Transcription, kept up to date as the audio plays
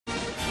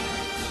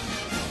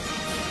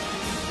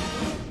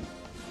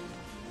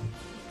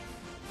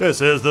This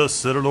is the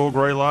Citadel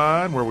Gray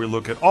Line, where we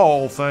look at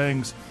all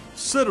things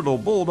Citadel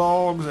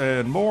Bulldogs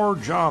and more.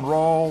 John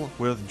Rawl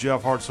with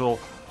Jeff Hartsell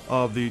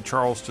of the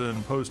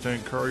Charleston Post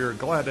and Courier.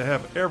 Glad to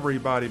have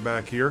everybody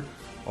back here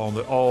on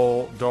the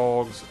All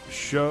Dogs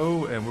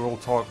show, and we'll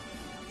talk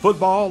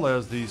football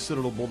as the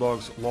Citadel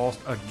Bulldogs lost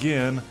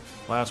again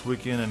last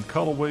weekend in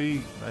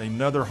Cullowhee.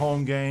 Another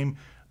home game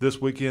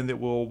this weekend that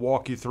we'll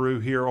walk you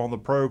through here on the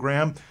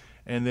program.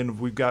 And then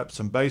we've got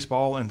some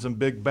baseball and some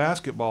big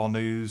basketball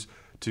news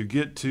to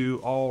get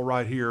to, all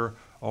right here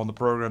on the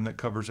program that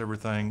covers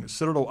everything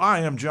Citadel. I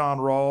am John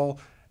Rawl,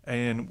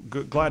 and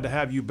glad to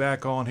have you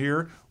back on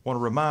here. Want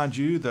to remind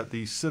you that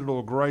the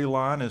Citadel Gray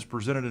Line is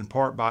presented in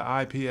part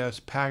by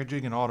IPS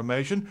Packaging and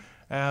Automation,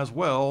 as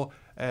well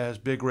as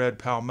Big Red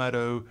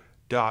Palmetto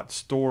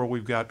Store.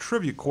 We've got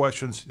trivia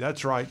questions.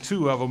 That's right,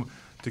 two of them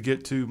to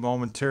get to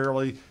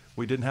momentarily.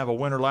 We didn't have a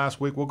winner last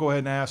week. We'll go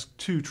ahead and ask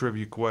two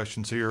trivia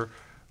questions here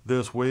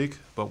this week,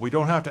 but we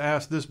don't have to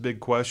ask this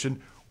big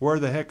question: where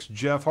the heck's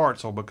Jeff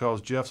Hartsell? Because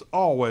Jeff's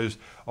always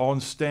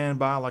on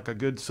standby like a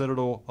good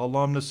Citadel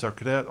alumnus or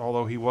cadet,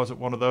 although he wasn't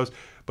one of those.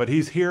 But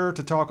he's here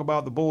to talk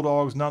about the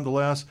Bulldogs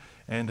nonetheless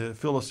and to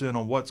fill us in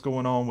on what's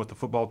going on with the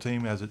football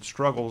team as it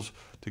struggles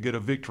to get a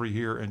victory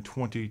here in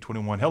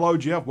 2021. Hello,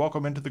 Jeff.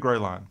 Welcome into the Gray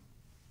Line.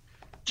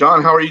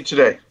 John, how are you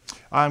today?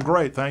 I'm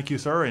great. Thank you,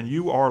 sir. And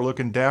you are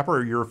looking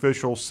dapper. Your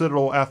official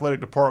Citadel Athletic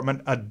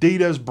Department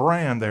Adidas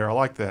brand there. I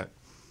like that.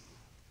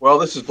 Well,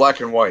 this is black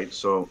and white,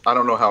 so I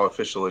don't know how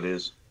official it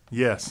is.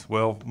 Yes.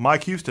 Well,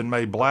 Mike Houston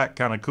made black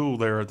kind of cool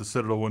there at the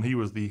Citadel when he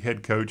was the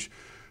head coach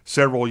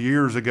several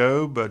years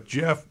ago. But,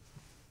 Jeff,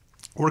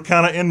 we're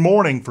kind of in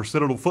mourning for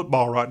Citadel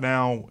football right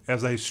now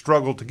as they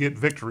struggle to get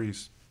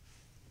victories.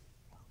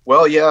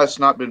 Well, yeah, it's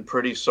not been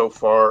pretty so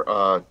far.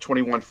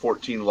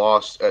 21-14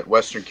 loss at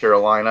Western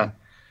Carolina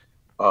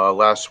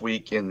last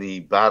week in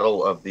the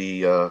battle of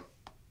the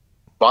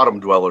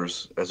bottom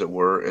dwellers, as it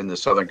were, in the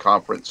Southern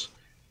Conference.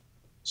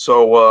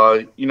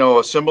 So,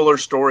 a similar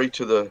story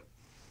to the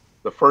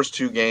first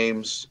two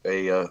games,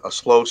 a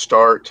slow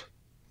start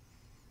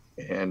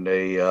and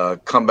a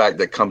comeback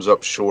that comes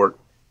up short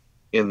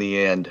in the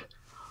end.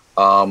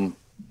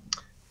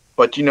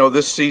 But,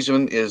 this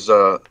season is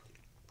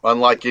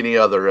unlike any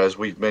other, as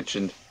we've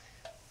mentioned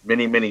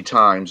many, many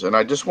times. And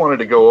I just wanted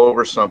to go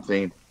over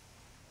something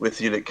with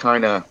you that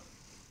kind of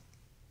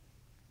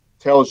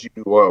tells you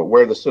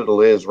where the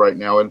Citadel is right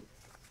now. And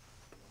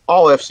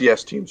all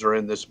FCS teams are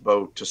in this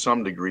boat to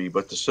some degree,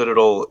 but the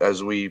Citadel,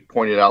 as we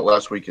pointed out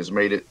last week, has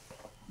made it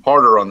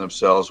harder on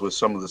themselves with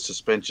some of the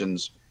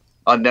suspensions,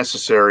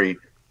 unnecessary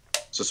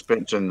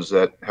suspensions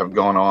that have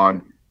gone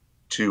on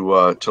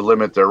to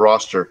limit their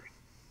roster.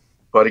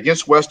 But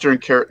against Western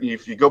Carolina,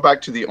 if you go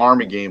back to the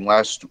Army game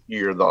last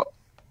year, the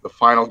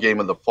final game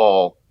of the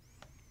fall,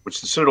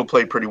 which the Citadel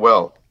played pretty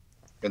well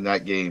in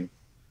that game,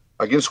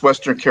 against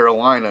Western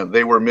Carolina,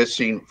 they were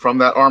missing, from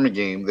that Army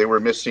game, they were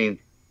missing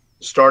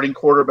the starting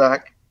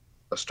quarterback,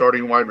 a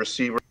starting wide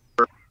receiver,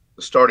 the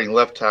starting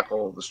left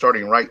tackle, the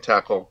starting right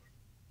tackle,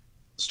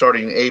 the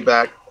starting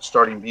A-back,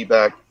 starting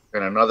B-back,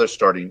 and another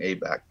starting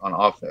A-back on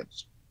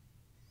offense.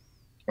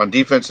 On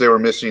defense, they were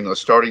missing a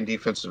starting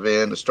defensive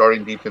end, a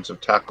starting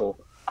defensive tackle,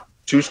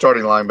 two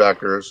starting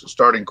linebackers, a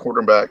starting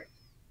quarterback,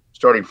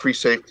 starting free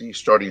safety,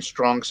 starting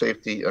strong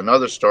safety,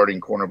 another starting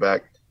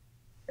cornerback,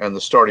 and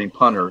the starting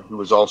punter, who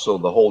was also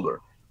the holder.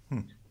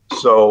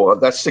 So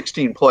that's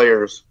 16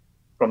 players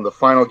from the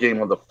final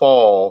game of the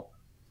fall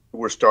who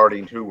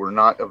were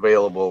not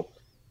available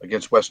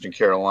against Western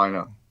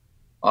Carolina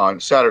on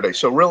Saturday.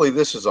 So really,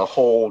 this is a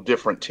whole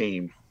different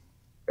team,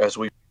 as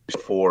we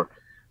before.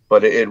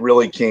 But it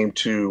really came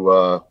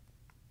into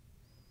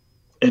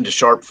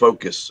sharp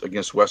focus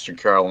against Western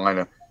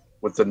Carolina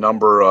with the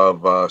number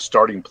of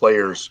starting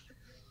players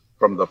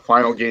from the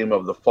final game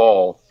of the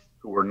fall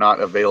who were not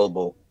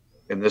available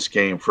in this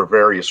game for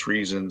various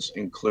reasons,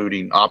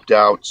 including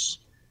opt-outs,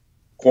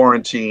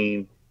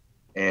 quarantine,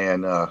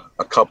 and a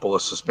couple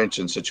of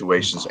suspension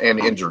situations and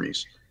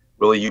injuries.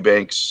 Willie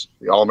Eubanks,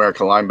 the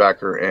All-American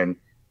linebacker, and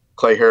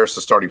Clay Harris,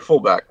 the starting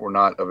fullback, were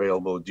not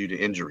available due to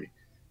injury.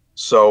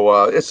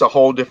 So it's a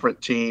whole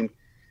different team.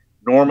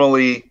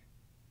 Normally,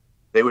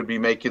 they would be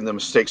making the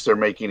mistakes they're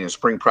making in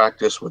spring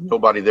practice with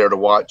nobody there to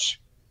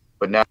watch.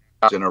 But now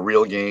it's in a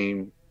real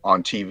game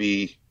on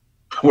TV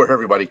where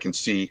everybody can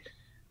see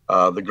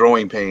the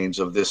growing pains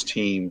of this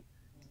team,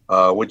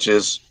 which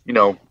is,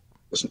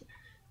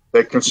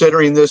 they're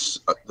considering this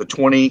the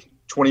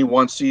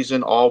 2021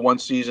 season, all one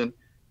season,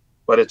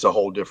 but it's a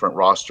whole different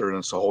roster and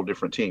it's a whole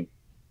different team.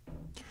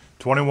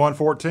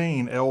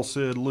 21-14, El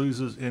Cid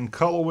loses in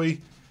Cullowhee.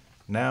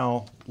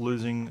 Now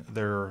losing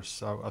their,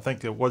 I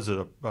think it was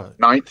a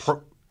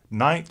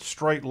ninth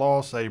straight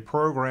loss, a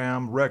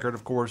program record.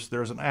 Of course,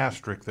 there's an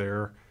asterisk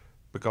there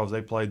because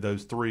they played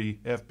those three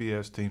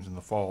FBS teams in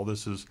the fall.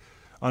 This is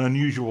an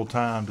unusual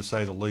time, to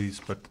say the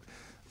least. But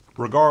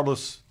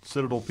regardless,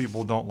 Citadel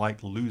people don't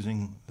like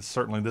losing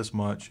certainly this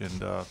much.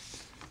 And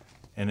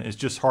And it's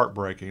just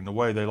heartbreaking the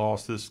way they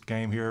lost this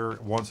game here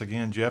once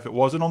again, Jeff. It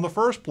wasn't on the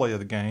first play of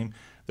the game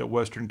that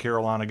Western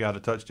Carolina got a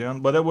touchdown,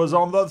 but it was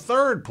on the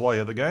third play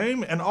of the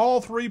game, and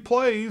all 3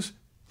 plays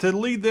to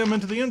lead them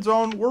into the end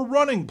zone were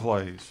running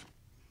plays.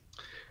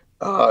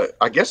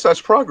 I guess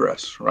that's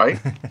progress, right?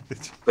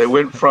 They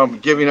went from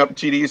giving up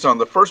TDs on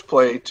the first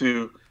play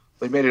to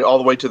they made it all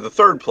the way to the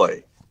third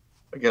play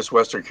against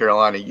Western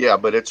Carolina. Yeah,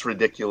 but it's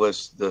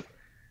ridiculous the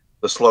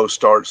slow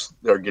starts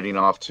they're getting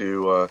off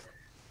to.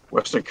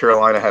 Western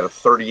Carolina had a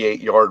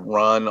 38-yard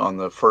run on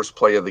the first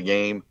play of the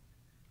game.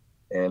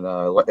 And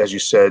as you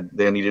said,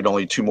 they needed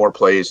only 2 more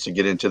plays to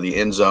get into the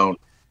end zone.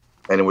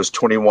 And it was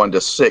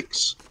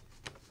 21-6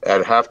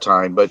 at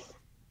halftime.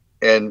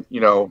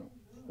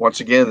 Once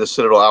again, the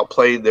Citadel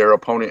outplayed their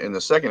opponent in the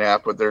second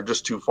half, but they're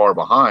just too far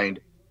behind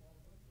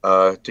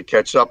to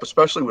catch up,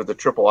 especially with the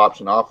triple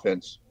option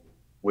offense,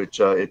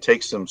 which it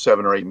takes them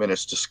 7 or 8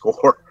 minutes to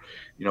score.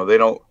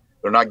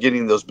 They're not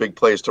getting those big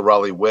plays to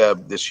Raleigh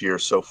Webb this year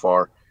so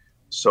far.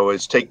 So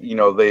it's they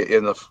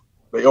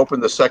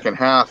opened the second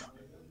half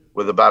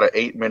with about an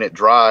 8-minute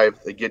drive.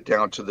 They get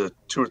down to the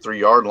 2 or 3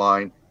 yard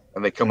line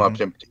and they come up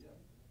empty.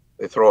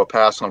 They throw a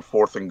pass on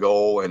 4th and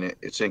goal and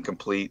it's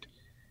incomplete.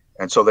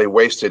 And so they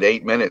wasted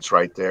 8 minutes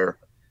right there.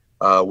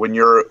 When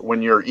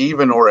you're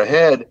even or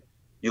ahead,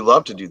 you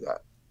love to do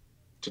that,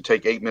 to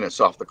take 8 minutes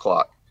off the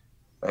clock.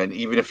 And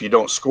even if you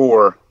don't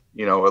score,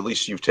 at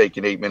least you've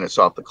taken 8 minutes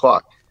off the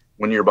clock.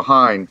 When you're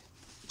behind,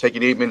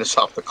 taking 8 minutes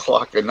off the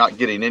clock and not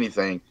getting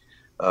anything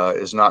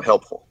is not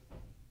helpful.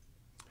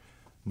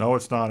 No,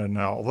 it's not. And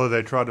although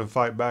they tried to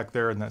fight back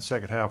there in that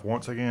second half,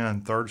 once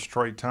again, third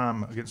straight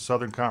time against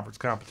Southern Conference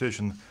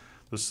competition,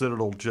 the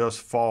Citadel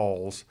just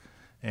falls.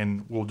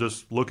 And we'll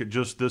just look at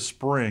just this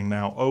spring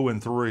now,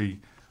 0-3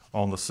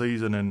 on the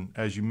season, and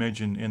as you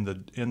mentioned,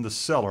 in the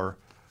cellar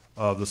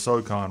of the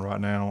SoCon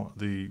right now.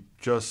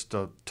 Just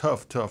a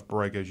tough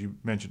break, as you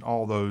mentioned,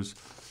 all those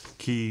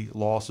key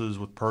losses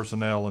with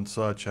personnel and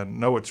such. I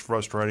know it's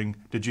frustrating.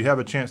 Did you have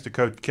a chance to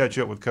catch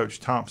up with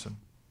Coach Thompson?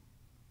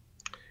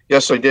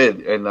 Yes, I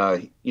did,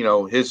 and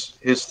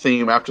his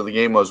theme after the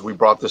game was, "We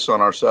brought this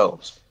on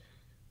ourselves."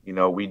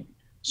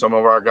 Some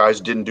of our guys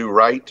didn't do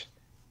right.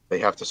 They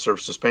have to serve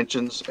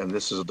suspensions, and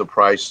this is the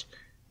price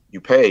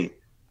you pay.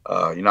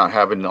 You're not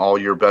having all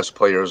your best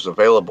players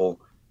available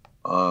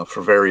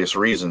for various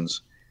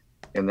reasons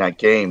in that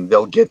game.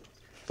 They'll get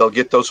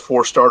those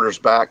 4 starters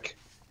back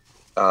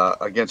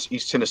against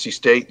East Tennessee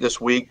State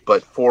this week,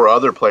 but 4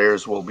 other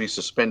players will be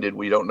suspended.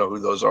 We don't know who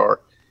those are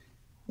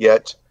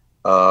yet.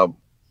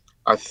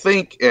 I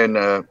think, and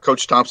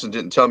Coach Thompson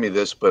didn't tell me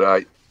this,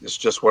 but it's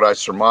just what I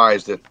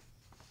surmised, that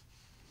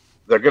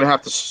they're going to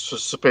have to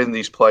suspend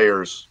these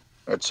players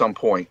at some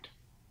point.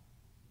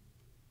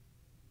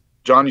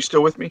 John, you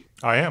still with me?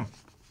 I am.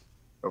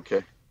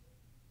 Okay.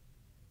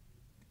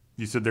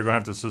 You said they're going to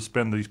have to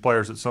suspend these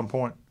players at some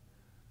point?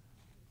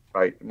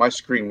 Right. My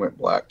screen went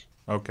black.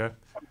 Okay.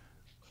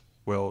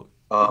 Well,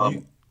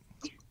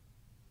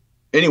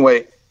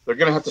 anyway, they're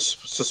going to have to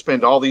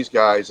suspend all these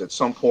guys at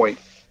some point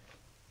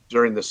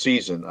during the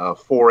season,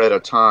 4 at a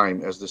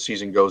time as the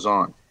season goes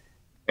on.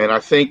 And I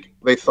think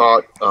they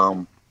thought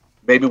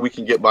maybe we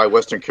can get by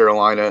Western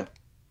Carolina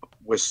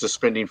with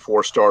suspending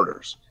 4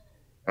 starters.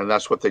 And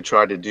that's what they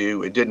tried to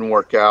do. It didn't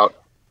work out,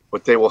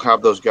 but they will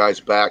have those guys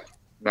back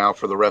now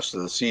for the rest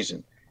of the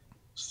season.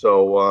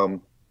 So,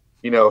 on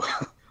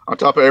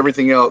top of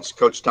everything else,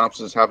 Coach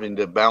Thompson's having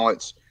to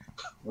balance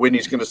when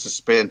he's going to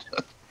suspend.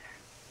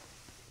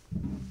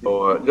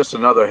 So, just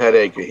another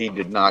headache he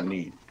did not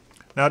need.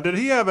 Now, did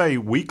he have a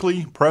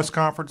weekly press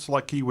conference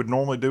like he would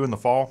normally do in the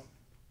fall?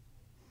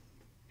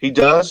 He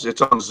does.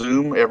 It's on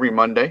Zoom every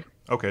Monday.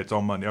 Okay, it's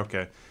on Monday.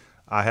 Okay.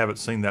 I haven't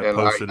seen that and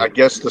posted. I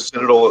guess the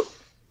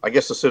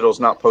Citadel's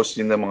not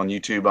posting them on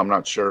YouTube. I'm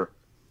not sure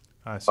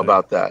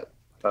about that.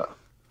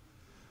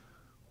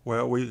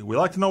 Well, we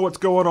like to know what's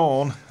going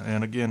on.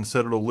 And again,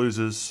 Citadel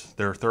loses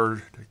their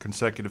 3rd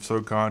consecutive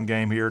SoCon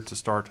game here to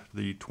start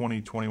the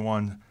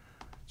 2021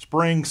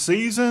 spring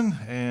season.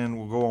 And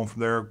we'll go on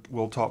from there.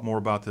 We'll talk more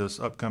about this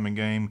upcoming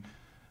game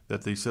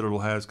that the Citadel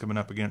has coming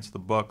up against the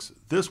Bucks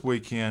this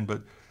weekend.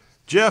 But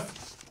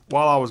Jeff,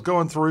 while I was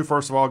going through,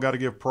 first of all, I got to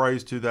give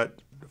praise to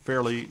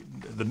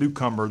the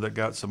newcomer that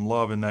got some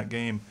love in that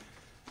game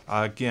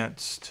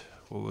against,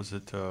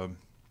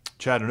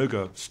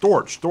 Chattanooga.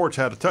 Storch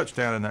had a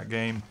touchdown in that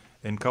game,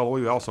 and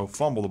Cullowhee also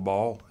fumbled the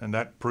ball, and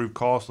that proved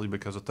costly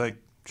because I think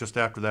just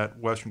after that,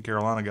 Western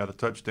Carolina got a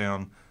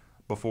touchdown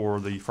before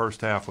the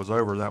first half was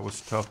over. That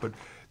was tough. But,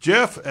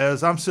 Jeff,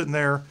 as I'm sitting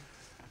there,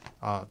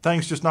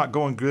 things just not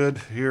going good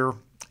here.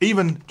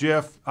 Even,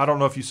 Jeff, I don't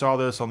know if you saw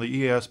this on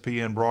the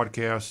ESPN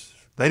broadcast,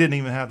 they didn't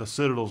even have the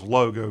Citadel's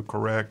logo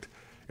correct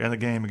in the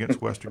game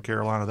against Western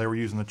Carolina. They were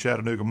using the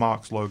Chattanooga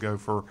Mocs logo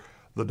for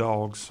the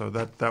Dogs, so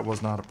that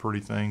was not a pretty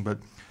thing. But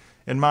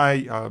in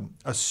my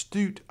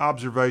astute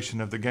observation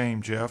of the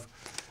game, Jeff,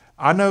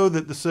 I know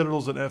that the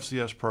Citadel's an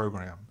FCS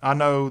program. I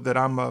know that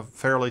I'm a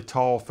fairly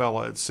tall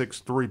fella at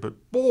 6'3",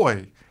 but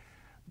boy,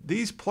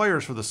 these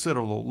players for the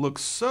Citadel look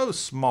so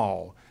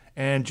small.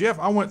 And, Jeff,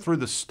 I went through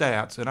the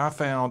stats, and I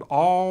found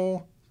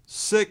all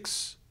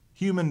 6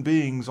 human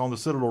beings on the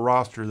Citadel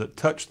roster that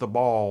touched the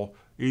ball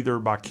either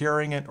by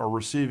carrying it or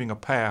receiving a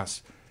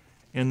pass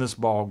in this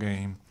ball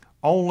game.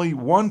 Only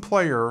one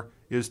player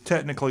is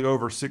technically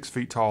over 6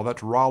 feet tall.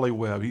 That's Raleigh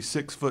Webb. He's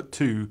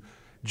 6'2".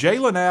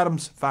 Jalen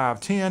Adams,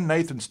 5'10".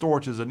 Nathan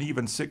Storch is an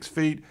even 6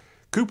 feet.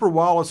 Cooper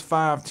Wallace,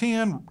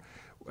 5'10".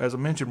 As I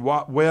mentioned,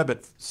 Webb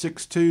at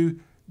 6'2".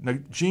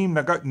 Najim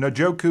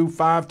Njoku,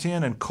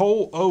 5'10", and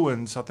Cole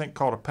Owens, I think,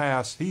 caught a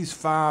pass. He's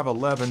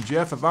 5'11".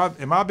 Jeff,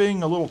 am I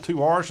being a little too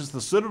harsh? Is the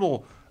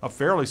Citadel a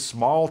fairly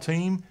small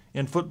team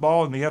in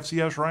football in the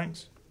FCS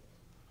ranks?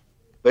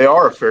 They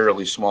are a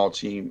fairly small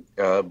team,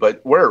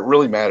 but where it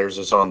really matters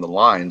is on the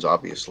lines.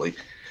 Obviously,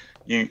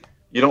 you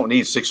don't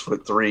need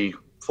 6'3"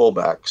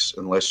 fullbacks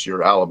unless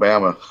you're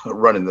Alabama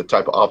running the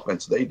type of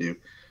offense they do,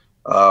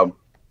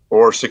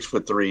 or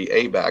 6'3"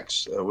 A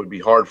backs. It would be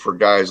hard for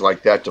guys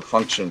like that to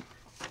function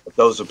at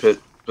those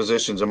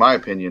positions, in my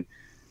opinion.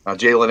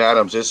 Jalen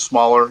Adams is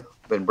smaller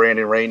than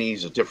Brandon Rainey.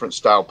 He's a different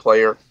style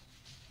player.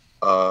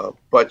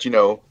 But,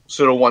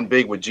 Citadel won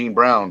big with Gene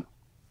Brown,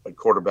 a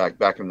quarterback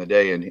back in the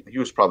day, and he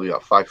was probably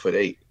about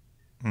 5'8".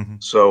 Mm-hmm.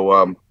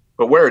 So,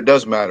 but where it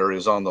does matter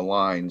is on the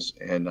lines.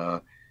 And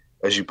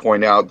as you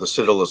point out, the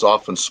Citadel is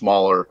often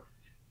smaller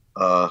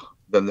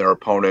than their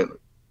opponent,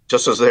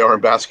 just as they are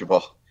in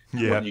basketball.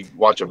 Yeah. When you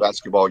watch a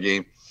basketball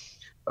game,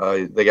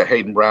 they got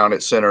Hayden Brown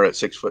at center at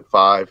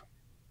 6'5",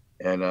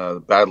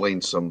 and battling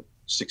some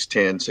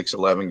 6'10",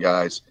 6'11"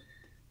 guys.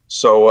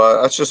 So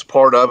that's just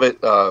part of it.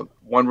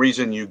 One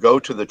reason you go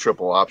to the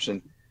triple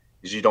option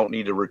is you don't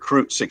need to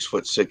recruit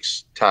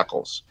 6'6"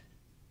 tackles.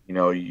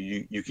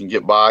 You can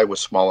get by with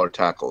smaller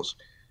tackles.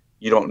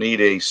 You don't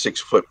need a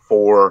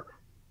 6'4",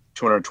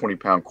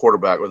 220-pound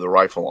quarterback with a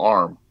rifle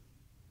arm.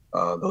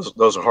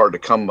 Those are hard to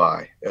come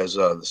by, as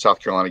the South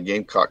Carolina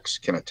Gamecocks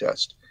can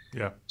attest.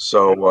 Yeah.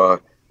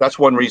 So that's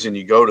one reason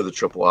you go to the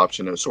triple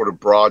option. It sort of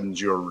broadens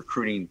your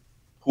recruiting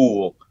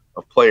pool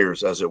of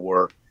players, as it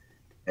were,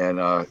 and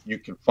you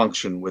can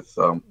function with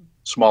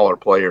smaller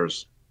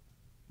players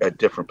at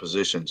different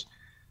positions.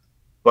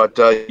 But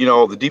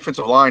the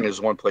defensive line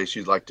is one place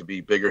you'd like to be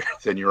bigger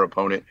than your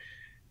opponent,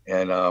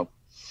 and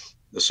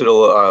the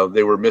Citadel,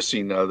 they were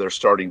missing their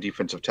starting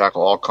defensive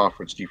tackle,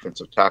 all-conference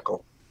defensive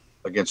tackle,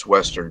 against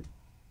Western,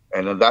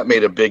 and that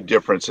made a big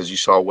difference, as you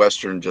saw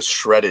Western just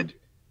shredded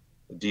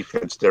the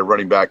defense. Their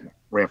running back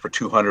ran for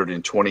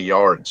 220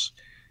 yards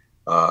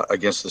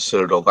against the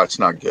Citadel. That's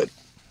not good.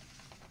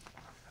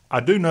 I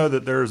do know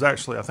that there's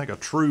actually, I think, a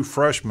true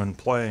freshman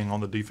playing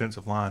on the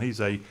defensive line. He's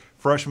a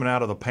freshman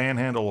out of the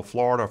Panhandle of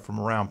Florida from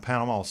around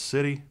Panama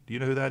City. Do you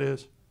know who that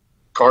is?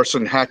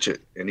 Carson Hatchett,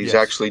 and he's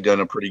actually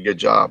done a pretty good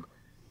job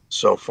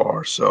so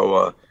far.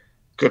 So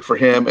good for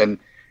him. And,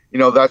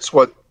 that's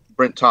what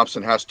Brent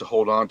Thompson has to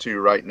hold on to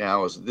right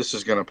now, is this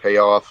is going to pay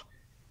off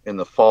in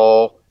the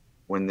fall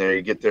when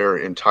they get their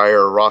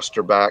entire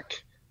roster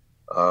back,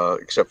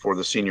 except for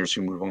the seniors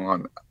who move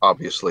on,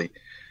 obviously.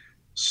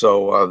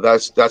 So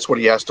that's what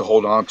he has to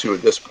hold on to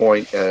at this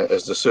point,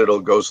 as the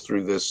Citadel goes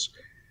through this,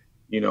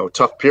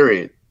 tough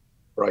period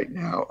right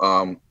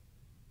now.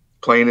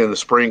 Playing in the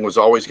spring was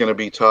always going to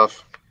be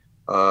tough,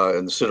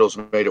 and the Citadel's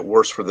made it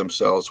worse for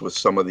themselves with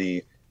some of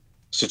the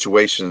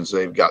situations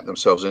they've gotten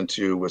themselves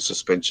into with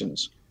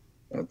suspensions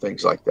and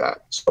things like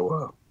that.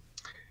 So,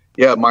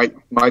 it might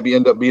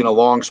end up being a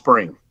long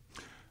spring.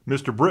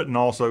 Mr. Britton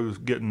also is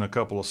getting a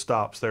couple of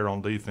stops there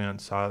on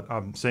defense.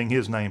 I'm seeing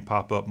his name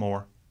pop up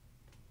more.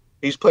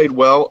 He's played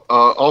well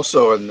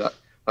also, and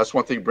that's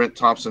one thing Brent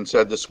Thompson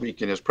said this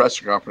week in his press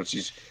conference.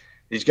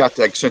 He's got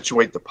to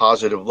accentuate the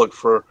positive, look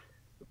for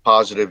the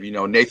positive.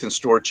 Nathan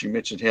Storch, you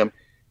mentioned him.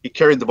 He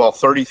carried the ball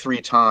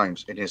 33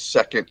 times in his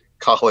second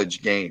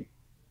college game.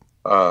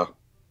 Over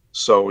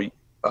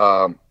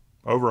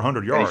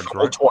 100 yards,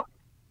 right?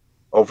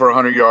 Over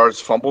 100 yards,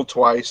 fumbled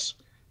twice.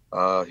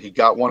 He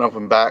got one of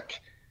them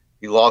back.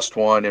 He lost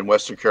one, and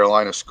Western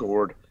Carolina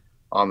scored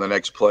on the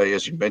next play,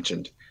 as you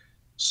mentioned.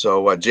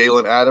 So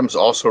Jalen Adams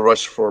also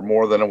rushed for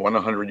more than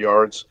 100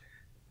 yards,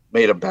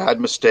 made a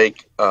bad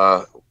mistake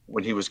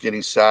when he was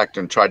getting sacked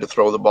and tried to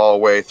throw the ball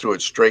away, threw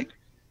it straight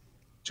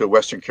to a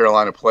Western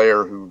Carolina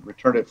player who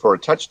returned it for a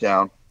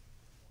touchdown.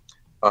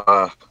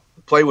 The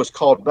play was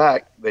called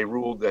back. They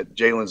ruled that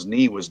Jalen's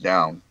knee was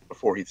down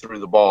before he threw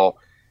the ball.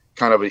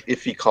 Kind of an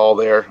iffy call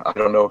there. I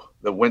don't know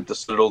that went the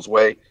Citadel's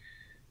way,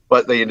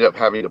 but they ended up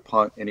having to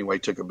punt anyway,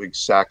 took a big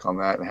sack on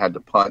that and had to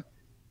punt.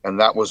 And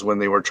that was when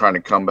they were trying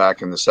to come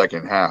back in the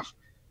second half.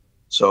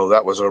 So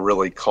that was a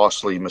really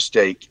costly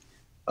mistake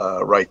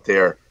right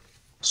there.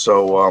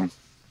 So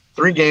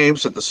 3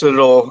 games that the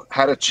Citadel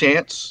had a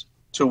chance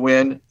to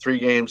win, 3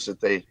 games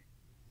that they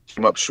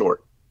came up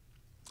short.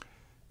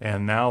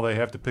 And now they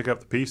have to pick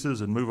up the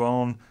pieces and move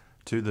on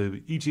to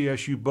the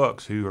ETSU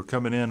Bucks, who are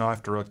coming in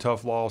after a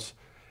tough loss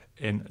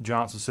in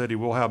Johnson City.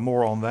 We'll have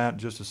more on that in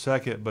just a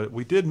second. But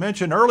we did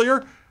mention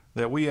earlier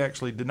that we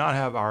actually did not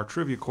have our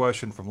trivia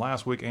question from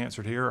last week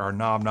answered here, our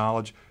Knob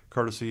Knowledge,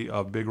 courtesy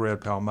of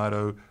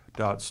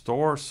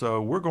BigRedPalmetto.store.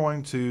 So we're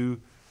going to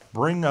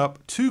bring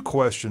up 2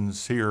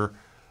 questions here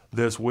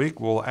this week.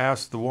 We'll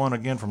ask the one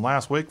again from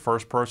last week.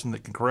 First person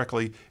that can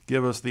correctly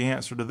give us the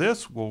answer to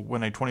this will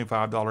win a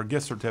 $25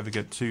 gift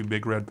certificate to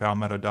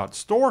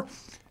BigRedPalmetto.store.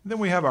 Then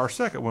we have our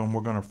second one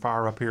we're going to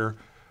fire up here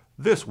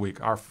this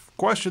week. Our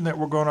question that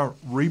we're going to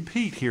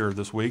repeat here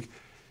this week,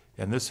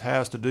 and this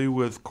has to do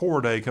with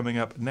Corps Day coming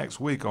up next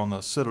week on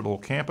the Citadel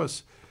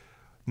campus.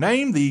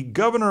 Name the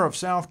governor of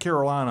South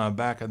Carolina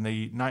back in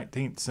the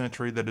 19th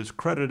century that is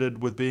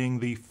credited with being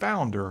the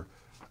founder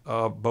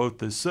of both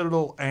the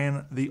Citadel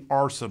and the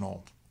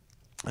Arsenal.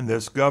 And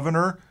this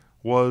governor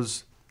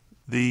was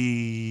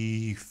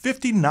the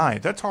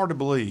 59th. That's hard to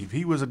believe.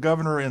 He was a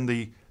governor in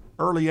the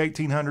early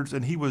 1800s,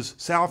 and he was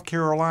South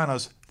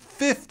Carolina's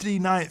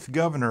 59th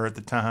governor at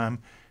the time,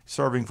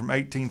 serving from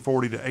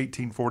 1840 to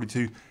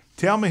 1842.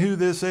 Tell me who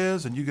this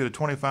is, and you get a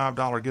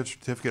 $25 gift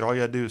certificate. All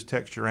you got to do is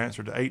text your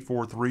answer to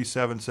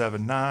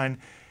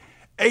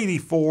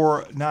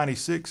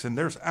 843-779-8496, and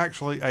there's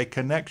actually a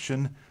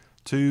connection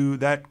to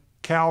that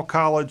Cal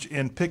College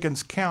in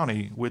Pickens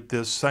County with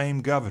this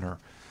same governor.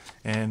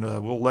 And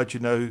we'll let you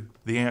know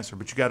the answer,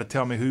 but you got to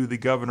tell me who the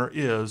governor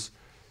is.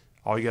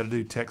 All you got to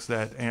do, text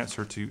that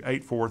answer to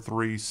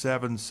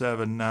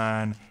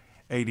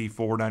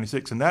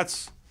 843-779-8496. And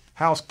that's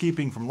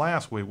housekeeping from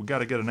last week. We got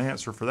to get an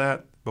answer for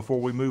that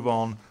before we move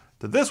on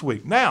to this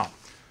week. Now,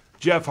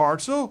 Jeff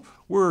Hartsell,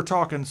 we're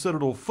talking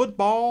Citadel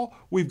football.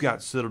 We've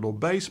got Citadel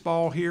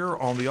baseball here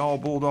on the All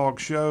Bulldog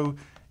show.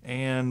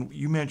 And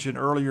you mentioned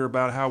earlier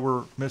about how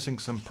we're missing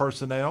some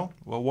personnel.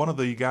 Well, one of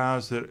the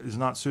guys that is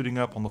not suiting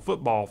up on the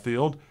football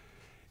field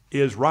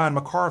is Ryan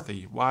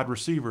McCarthy, wide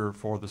receiver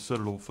for the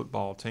Citadel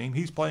football team.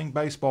 He's playing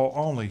baseball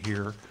only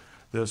here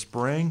this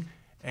spring,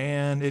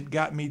 and it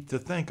got me to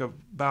think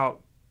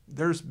about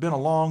there's been a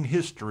long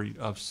history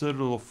of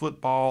Citadel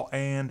football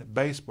and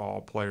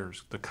baseball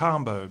players, the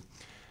combo,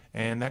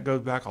 and that goes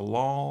back a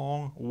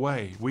long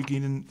way. We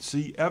can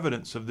see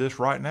evidence of this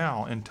right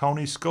now. And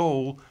Tony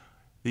Skole,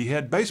 the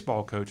head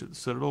baseball coach at the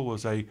Citadel,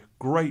 was a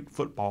great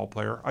football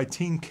player, a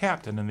team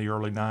captain in the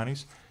early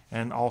 90s,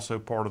 and also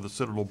part of the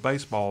Citadel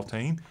baseball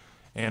team,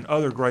 and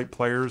other great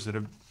players that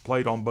have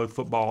played on both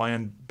football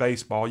and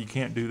baseball. You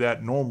can't do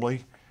that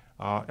normally,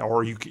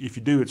 or if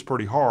you do, it's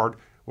pretty hard.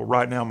 Well,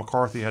 right now,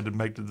 McCarthy had to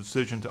make the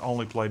decision to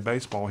only play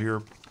baseball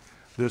here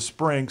this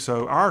spring.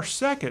 So our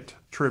second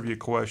trivia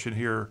question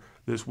here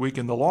this week,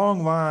 in the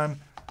long line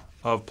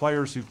of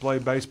players who play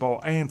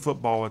baseball and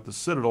football at the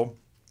Citadel,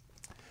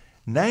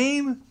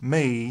 name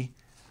me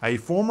a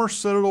former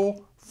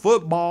Citadel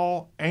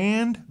football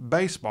and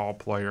baseball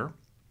player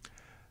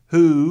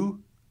who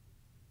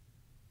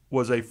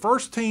was a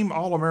first-team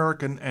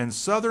All-American and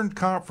Southern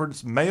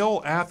Conference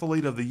Male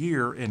Athlete of the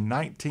Year in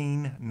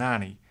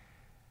 1990,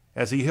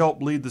 as he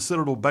helped lead the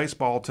Citadel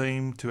baseball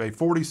team to a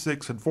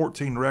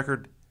 46-14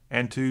 record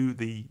and to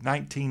the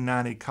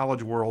 1990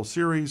 College World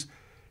Series.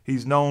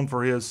 He's known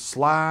for his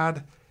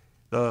slide,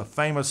 the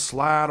famous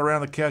slide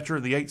around the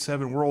catcher, the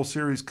 8-7 World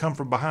Series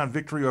come-from-behind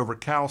victory over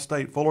Cal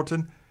State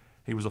Fullerton.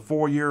 He was a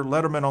 4-year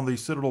letterman on the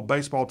Citadel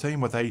baseball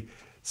team with a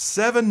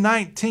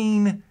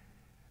 .719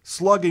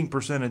 slugging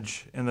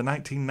percentage in the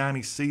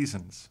 1990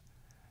 seasons.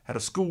 Had a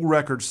school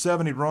record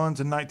 70 runs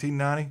in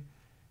 1990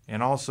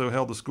 and also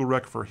held the school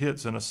record for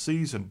hits in a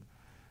season.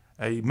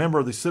 A member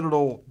of the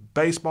Citadel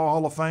Baseball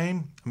Hall of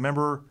Fame, a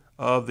member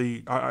of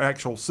the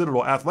actual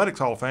Citadel Athletics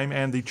Hall of Fame,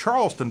 and the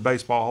Charleston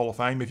Baseball Hall of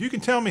Fame. If you can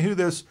tell me who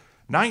this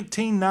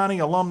 1990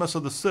 alumnus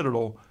of the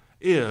Citadel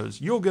is,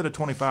 you'll get a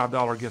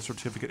 $25 gift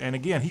certificate. And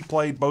again, he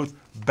played both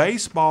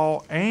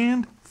baseball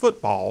and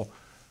football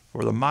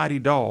for the Mighty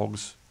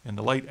Dogs in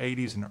the late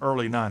 80s and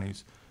early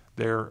 90s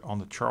there on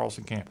the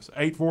Charleston campus.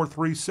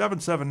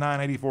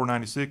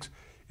 843-779-8496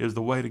 is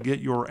the way to get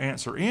your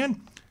answer in,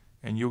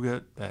 and you'll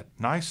get that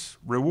nice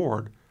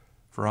reward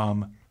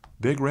from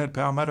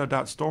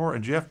BigRedPalmetto.store.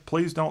 And Jeff,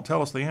 please don't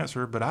tell us the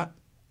answer, but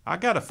I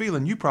got a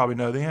feeling you probably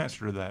know the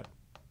answer to that.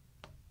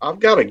 I've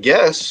got a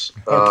guess.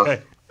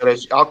 Okay.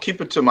 I'll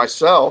keep it to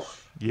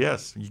myself.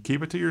 Yes, you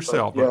keep it to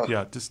yourself. Yeah. But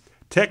yeah, just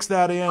text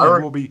that in,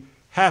 and we'll be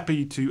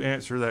happy to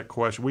answer that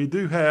question. We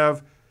do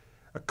have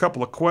a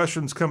couple of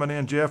questions coming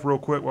in, Jeff, real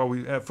quick while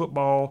we have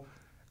football.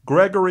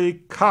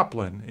 Gregory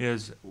Coplin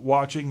is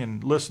watching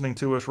and listening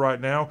to us right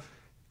now.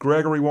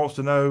 Gregory wants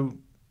to know,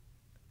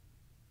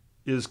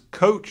 is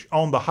Coach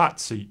on the hot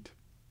seat?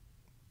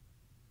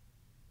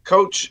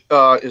 Coach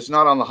is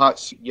not on the hot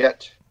seat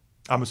yet.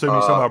 I'm assuming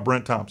he's talking about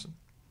Brent Thompson.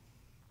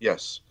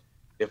 Yes.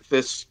 If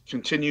this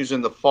continues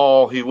in the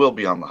fall, he will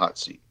be on the hot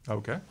seat.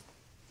 Okay.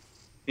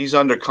 He's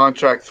under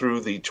contract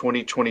through the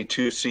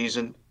 2022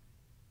 season.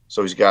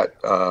 So he's got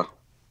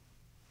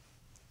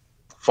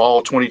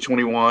fall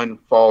 2021,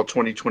 fall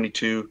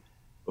 2022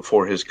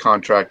 before his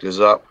contract is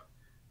up.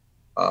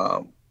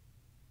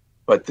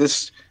 But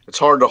it's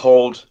hard to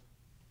hold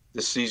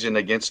this season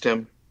against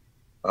him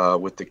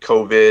with the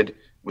COVID,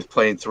 with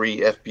playing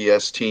 3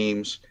 FBS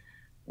teams,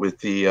 with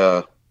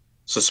the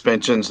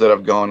suspensions that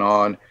have gone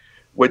on,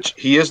 which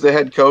he is the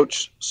head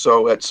coach.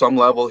 So at some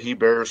level, he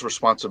bears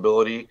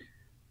responsibility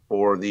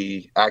for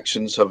the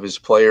actions of his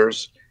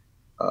players.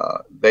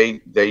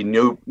 They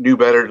knew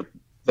better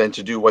than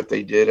to do what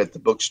they did at the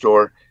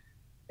bookstore,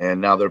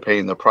 and now they're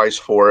paying the price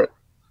for it.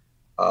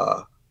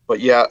 But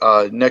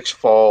yeah, next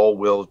fall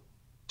will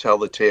tell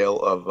the tale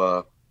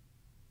of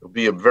it'll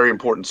be a very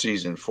important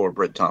season for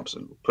Britt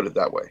Thompson. We'll put it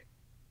that way.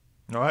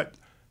 All right.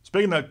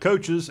 Speaking of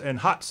coaches and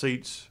hot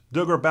seats,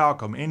 Duggar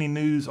Balcom, any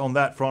news on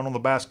that front, on the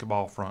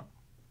basketball front?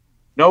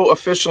 No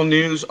official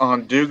news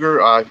on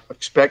Duggar. I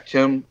expect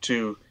him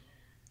to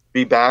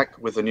be back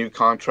with a new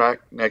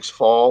contract next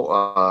fall.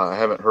 I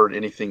haven't heard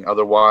anything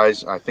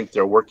otherwise. I think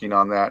they're working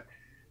on that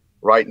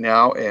right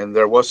now. And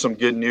there was some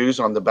good news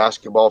on the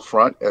basketball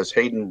front as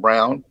Hayden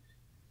Brown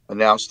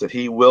announced that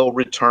he will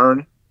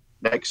return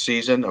next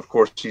season. Of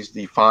course, he's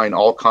the fine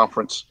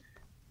all-conference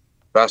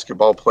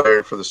basketball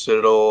player for the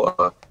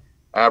Citadel.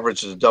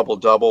 Averages a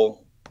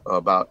double-double,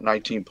 about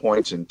 19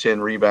 points and 10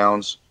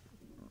 rebounds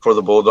for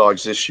the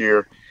Bulldogs this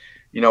year.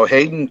 You know,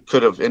 Hayden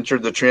could have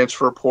entered the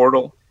transfer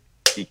portal.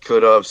 He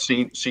could have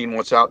seen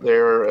what's out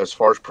there as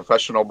far as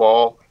professional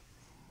ball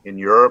in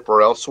Europe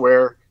or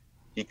elsewhere.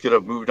 He could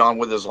have moved on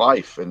with his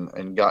life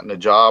and gotten a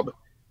job,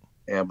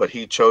 but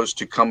he chose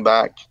to come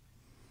back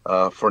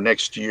for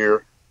next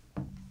year.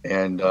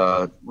 And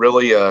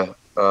really a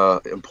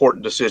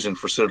important decision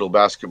for Citadel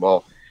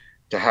basketball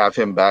to have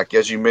him back.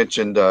 As you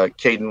mentioned,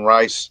 Caden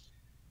Rice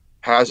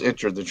has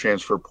entered the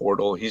transfer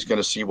portal. He's going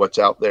to see what's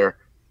out there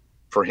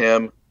for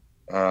him.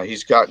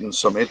 He's gotten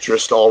some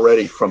interest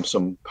already from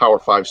some Power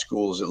 5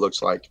 schools, it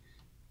looks like.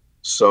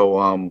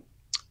 So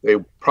they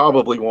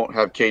probably won't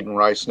have Caden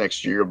Rice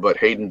next year, but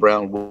Hayden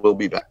Brown will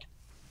be back.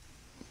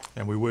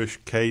 And we wish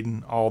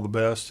Caden all the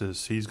best,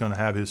 as he's going to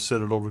have his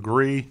Citadel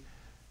degree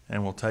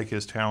and will take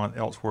his talent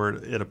elsewhere,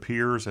 it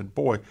appears. And,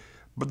 boy,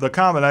 but the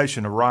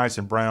combination of Rice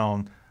and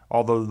Brown,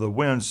 although the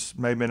wins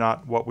maybe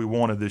not what we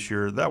wanted this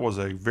year, that was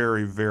a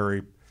very,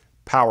 very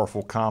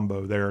powerful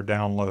combo there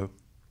down low.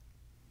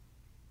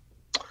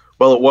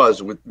 Well, it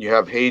was. You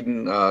have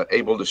Hayden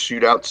able to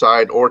shoot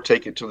outside or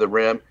take it to the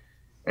rim.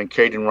 And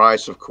Caden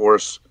Rice, of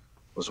course,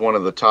 was one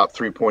of the top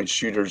three-point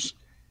shooters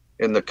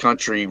in the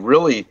country.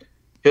 Really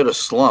hit a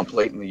slump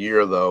late in the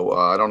year, though.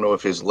 I don't know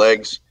if his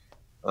legs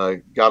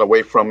got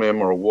away from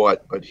him or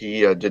what, but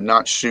he did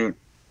not shoot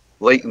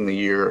late in the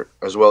year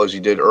as well as he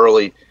did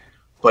early.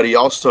 But he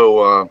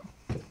also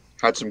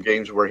had some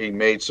games where he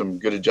made some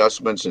good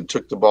adjustments and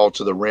took the ball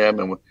to the rim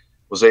and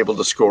was able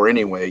to score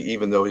anyway,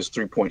 even though his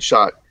three-point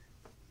shot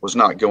was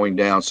not going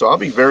down. So I'll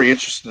be very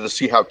interested to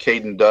see how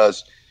Caden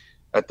does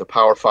at the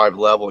Power 5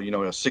 level. You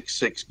know, a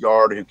 6'6"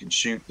 guard who can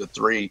shoot the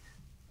three.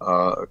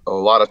 A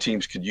lot of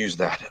teams could use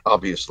that,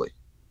 obviously.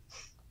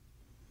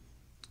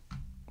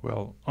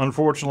 Well,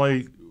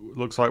 unfortunately, it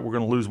looks like we're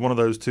going to lose one of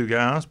those two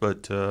guys,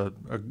 but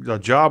a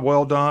job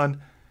well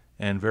done,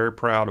 and very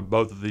proud of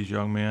both of these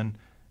young men.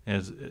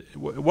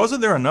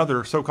 Wasn't there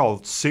another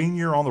so-called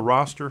senior on the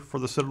roster for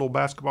the Citadel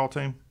basketball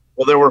team?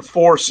 Well, there were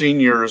four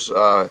seniors,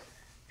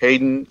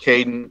 Hayden,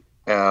 Caden,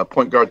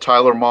 point guard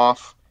Tyler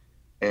Moff,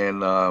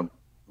 and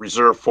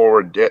reserve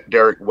forward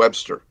Derek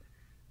Webster.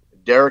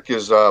 Derek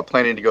is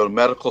planning to go to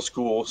medical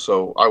school,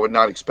 so I would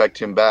not expect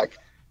him back.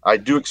 I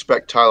do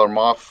expect Tyler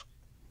Moff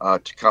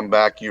to come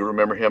back. You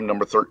remember him,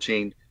 number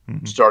 13,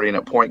 starting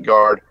at point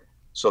guard.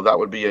 So that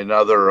would be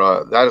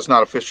another that is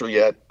not official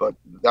yet, but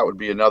that would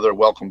be another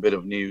welcome bit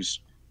of news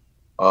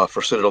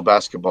for Citadel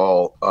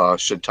basketball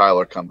should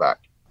Tyler come back.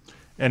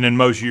 And in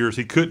most years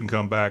he couldn't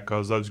come back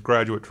because those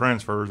graduate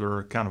transfers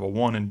are kind of a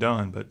one and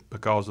done. But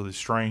because of the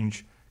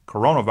strange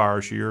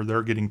coronavirus year,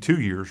 they're getting 2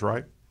 years,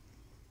 right?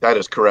 That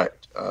is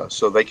correct.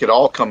 So they could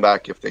all come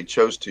back if they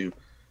chose to.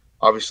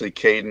 Obviously,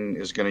 Caden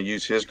is going to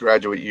use his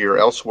graduate year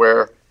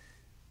elsewhere,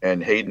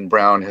 and Hayden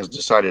Brown has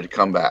decided to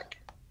come back.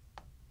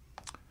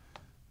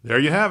 There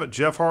you have it.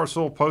 Jeff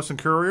Hartsell, Post and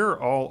Courier,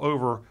 all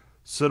over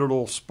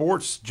Citadel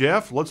Sports.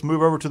 Jeff, let's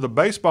move over to the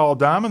baseball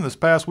diamond. This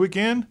past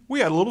weekend, we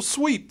had a little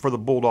sweep for the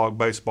Bulldog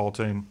baseball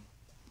team.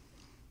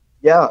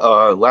 Yeah,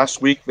 last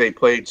week they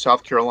played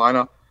South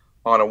Carolina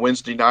on a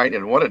Wednesday night,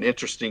 and what an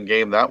interesting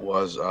game that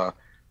was.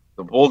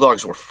 The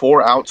Bulldogs were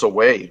 4 outs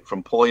away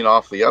from pulling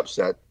off the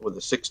upset with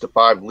a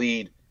 6-5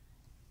 lead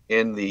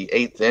in the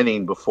 8th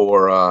inning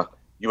before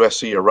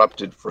USC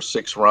erupted for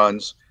 6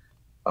 runs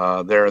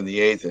there in the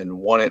 8th and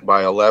won it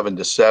by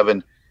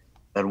 11-7.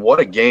 And what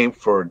a game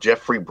for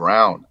Jeffrey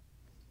Brown,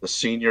 the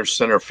senior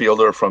center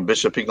fielder from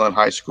Bishop England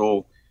High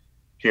School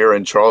here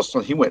in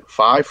Charleston. He went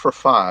 5 for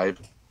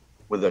 5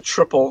 with a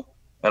triple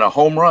and a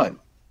home run.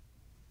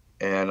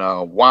 And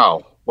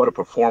wow, what a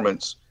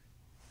performance.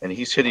 And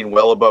he's hitting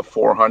well above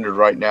 400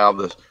 right now.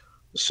 The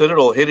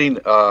Citadel hitting,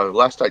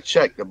 last I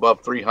checked,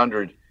 above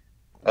 300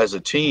 as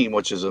a team,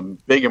 which is a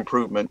big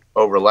improvement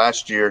over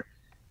last year.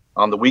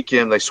 On the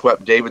weekend, they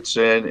swept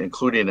Davidson,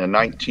 including a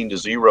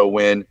 19-0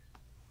 win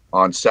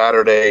on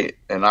Saturday,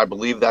 and I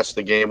believe that's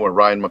the game where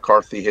Ryan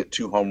McCarthy hit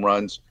 2 home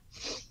runs.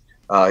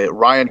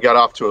 Ryan got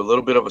off to a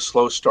little bit of a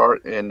slow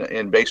start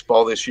in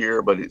baseball this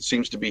year, but it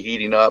seems to be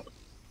heating up.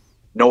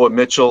 Noah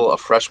Mitchell, a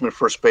freshman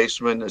first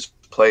baseman, has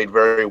played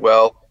very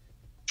well.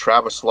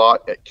 Travis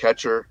Lott at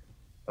catcher.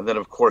 And then,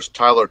 of course,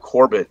 Tyler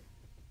Corbett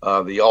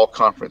the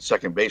all-conference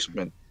second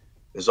baseman,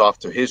 is off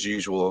to his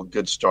usual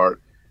good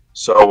start.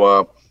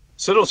 So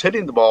Citadel's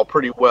hitting the ball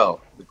pretty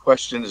well. The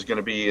question is going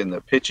to be in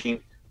the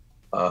pitching,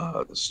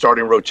 the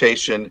starting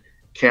rotation.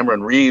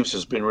 Cameron Reeves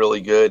has been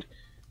really good.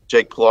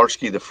 Jake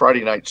Pilarski, the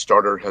Friday night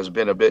starter, has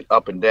been a bit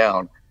up and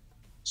down.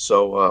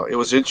 So it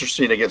was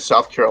interesting against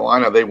South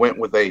Carolina. They went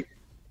with a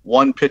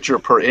one pitcher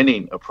per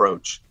inning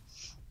approach,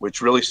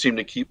 which really seemed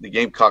to keep the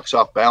Gamecocks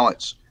off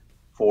balance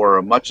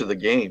for much of the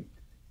game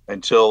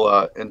until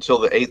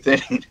the eighth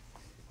inning.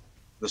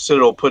 The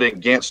Citadel put in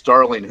Gant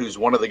Starling, who's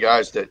one of the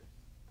guys that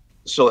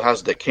still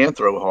can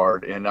throw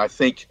hard, and I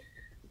think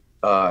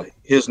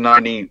his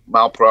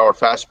 90-mile-per-hour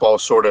fastball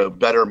sort of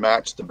better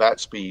matched the bat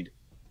speed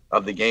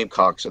of the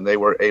Gamecocks, and they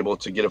were able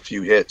to get a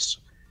few hits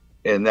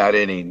in that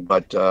inning.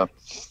 But it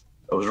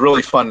was a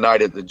really fun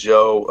night at the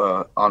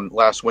Joe on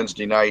last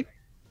Wednesday night.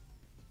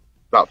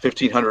 About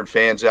 1,500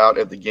 fans out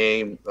at the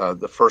game,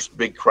 the first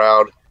big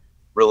crowd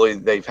really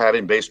they've had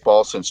in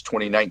baseball since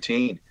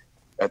 2019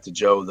 at the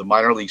Joe. The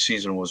minor league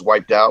season was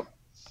wiped out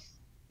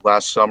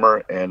last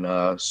summer,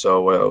 and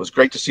so it was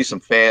great to see some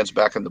fans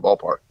back in the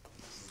ballpark.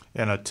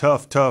 And a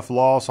tough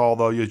loss,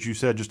 although, as you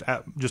said,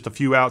 just a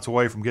few outs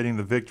away from getting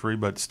the victory,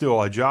 but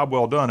still a job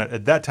well done.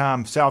 At that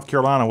time, South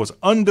Carolina was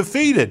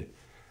undefeated,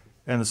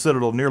 and the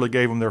Citadel nearly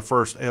gave them their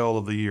first L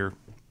of the year.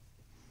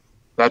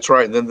 That's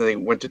right, and then they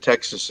went to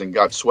Texas and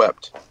got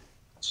swept.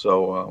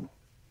 So,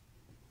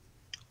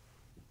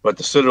 but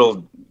the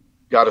Citadel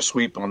got a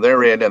sweep on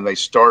their end, and they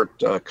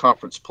start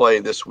conference play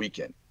this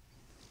weekend.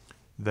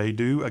 They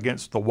do,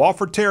 against the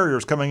Wofford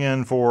Terriers, coming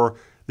in for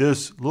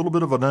this little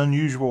bit of an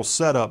unusual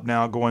setup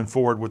now going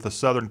forward with the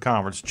Southern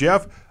Conference.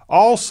 Jeff,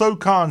 all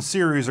SoCon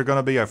series are going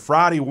to be a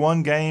Friday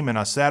one game and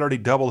a Saturday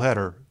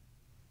doubleheader.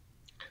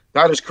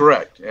 That is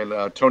correct, and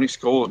Tony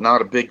Skole is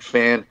not a big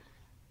fan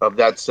of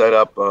that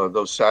setup.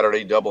 Those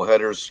Saturday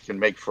doubleheaders can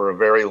make for a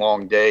very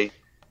long day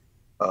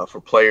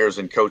for players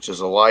and coaches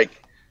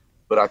alike.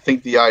 But I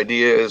think the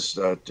idea is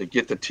to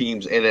get the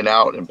teams in and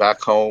out and back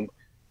home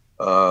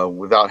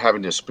without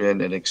having to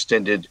spend an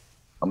extended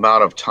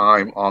amount of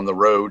time on the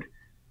road.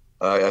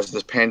 As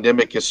this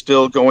pandemic is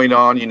still going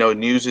on,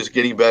 news is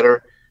getting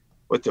better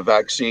with the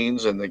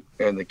vaccines and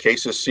the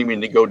cases seeming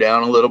to go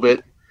down a little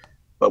bit,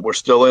 but we're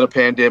still in a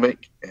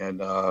pandemic,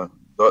 and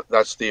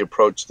that's the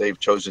approach they've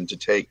chosen to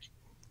take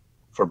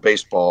for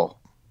baseball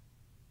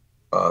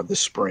this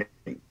spring.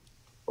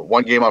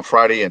 One game on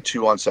Friday and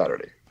two on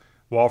Saturday.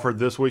 Wofford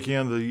this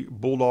weekend. The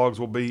Bulldogs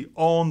will be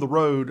on the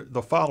road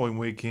the following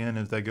weekend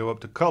as they go up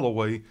to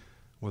Cullowhee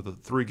with a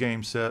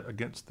 3-game set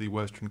against the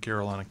Western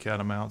Carolina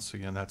Catamounts.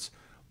 Again, that's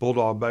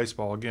Bulldog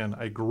baseball. Again,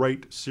 a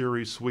great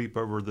series sweep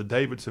over the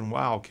Davidson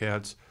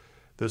Wildcats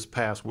this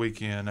past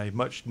weekend. A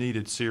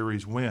much-needed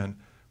series win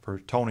for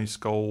Tony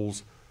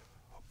Skole's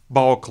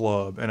ball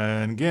club.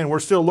 And again, we're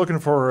still looking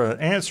for an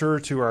answer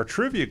to our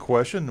trivia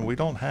question. We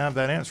don't have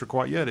that answer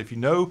quite yet. If you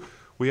know,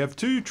 we have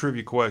 2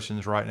 trivia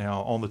questions right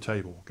now on the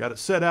table. Got it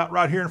set out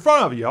right here in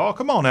front of you, y'all.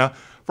 Come on now.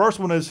 First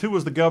one is, who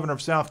was the governor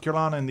of South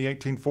Carolina in the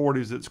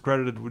 1840s that's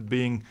credited with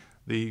being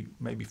the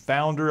maybe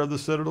founder of the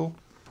Citadel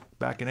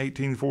back in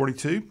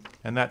 1842?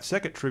 And that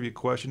second trivia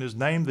question is,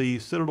 name the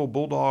Citadel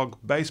Bulldog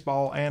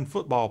baseball and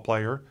football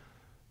player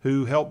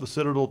who helped the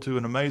Citadel to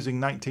an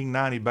amazing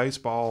 1990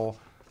 baseball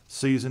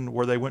season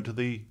where they went to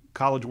the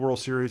College World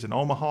Series in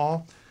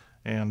Omaha.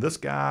 And this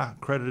guy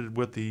credited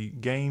with the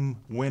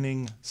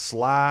game-winning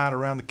slide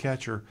around the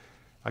catcher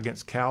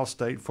against Cal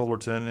State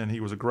Fullerton, and he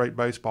was a great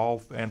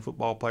baseball and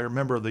football player,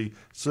 member of the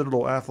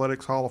Citadel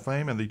Athletics Hall of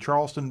Fame and the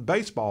Charleston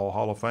Baseball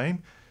Hall of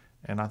Fame.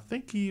 And I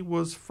think he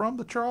was from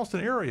the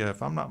Charleston area,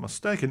 if I'm not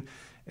mistaken,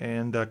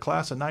 and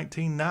class of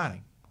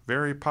 1990.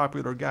 Very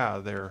popular guy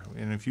there.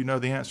 And if you know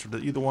the answer to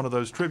either one of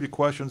those trivia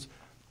questions,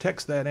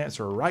 text that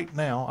answer right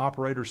now.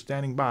 Operator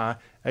standing by,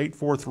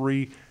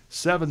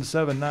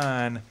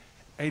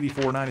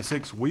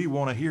 843-779-8496. We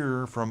want to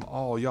hear from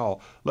all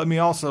y'all. Let me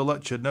also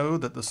let you know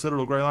that the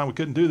Citadel Gray Line, we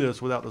couldn't do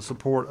this without the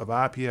support of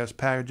IPS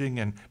Packaging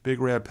and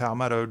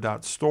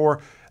BigRedPalmetto.store.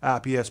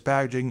 IPS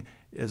Packaging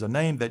is a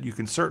name that you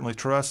can certainly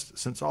trust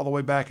since all the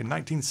way back in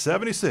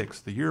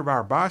 1976, the year of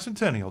our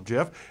bicentennial,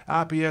 Jeff.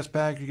 IPS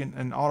Packaging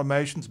and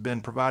Automation has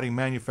been providing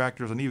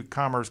manufacturers and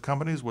e-commerce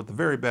companies with the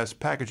very best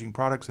packaging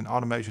products and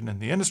automation in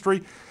the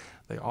industry.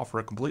 They offer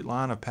a complete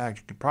line of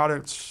packaging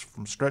products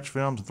from stretch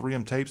films and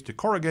 3M tapes to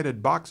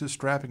corrugated boxes,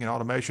 strapping, and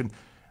automation.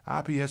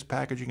 IPS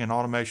Packaging and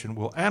Automation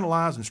will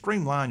analyze and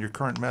streamline your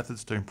current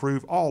methods to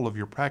improve all of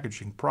your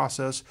packaging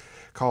process.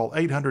 Call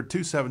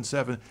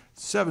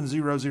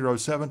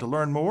 800-277-7007 to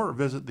learn more, or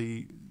visit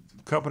the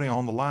company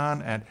on the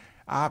line at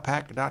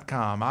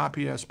ipack.com.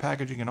 IPS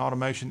Packaging and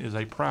Automation is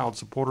a proud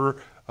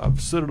supporter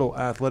of Citadel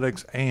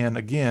Athletics and,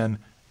 again,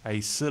 a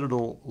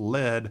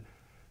Citadel-led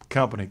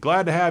company.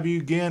 Glad to have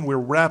you again. We're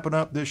wrapping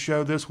up this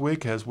show this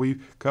week as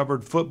we've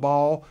covered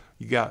football.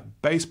 You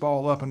got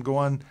baseball up and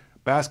going.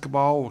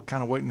 Basketball, we're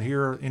kind of waiting to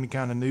hear any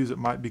kind of news that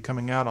might be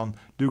coming out on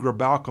Dugra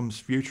Balcom's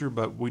future,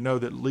 but we know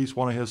that at least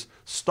one of his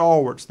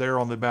stalwarts there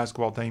on the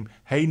basketball team,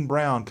 Hayden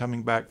Brown,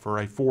 coming back for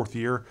a 4th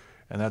year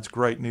and that's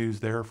great news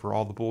there for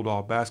all the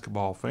Bulldog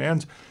basketball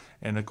fans.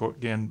 And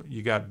again,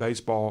 you got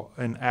baseball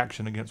in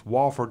action against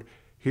Wofford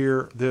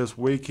here this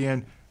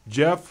weekend.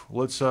 Jeff,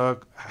 let's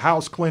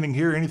house cleaning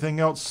here. Anything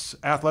else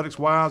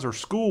athletics-wise or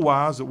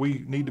school-wise that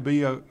we need to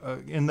be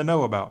in the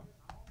know about?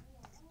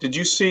 Did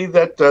you see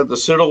that the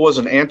Citadel was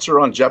an answer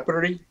on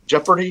Jeopardy?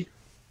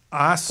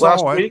 I saw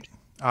last it. Week?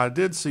 I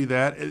did see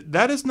that.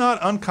 That is not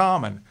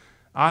uncommon.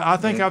 I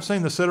think I've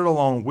seen the Citadel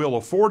on Wheel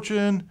of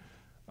Fortune.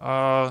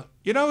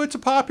 It's a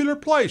popular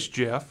place,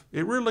 Jeff.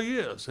 It really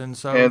is. And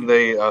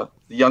the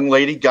young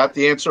lady got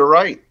the answer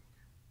right.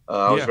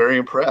 I was very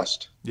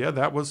impressed. Yeah,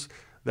 that was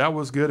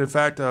good. In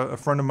fact, a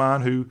friend of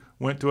mine who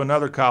went to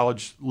another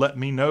college let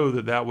me know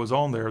that was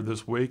on there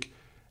this week,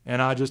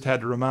 and I just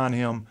had to remind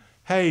him,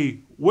 hey,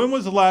 when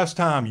was the last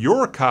time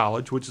your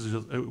college, which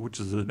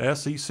is an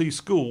SEC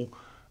school,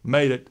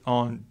 made it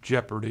on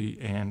Jeopardy?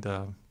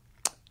 And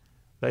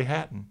they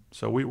hadn't.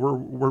 So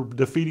we're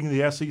defeating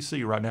the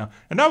SEC right now.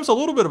 And that was a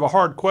little bit of a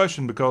hard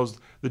question because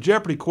the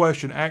Jeopardy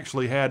question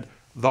actually had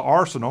the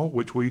Arsenal,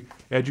 which we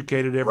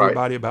educated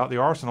everybody about the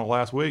Arsenal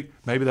last week.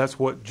 Maybe that's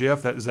what,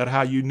 Jeff, is that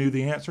how you knew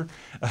the answer?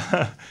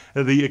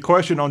 The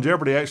question on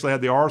Jeopardy actually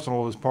had the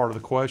Arsenal as part of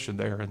the question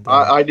there. And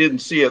I didn't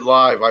see it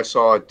live. I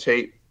saw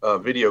a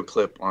video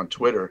clip on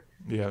Twitter.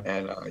 Yeah.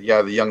 And,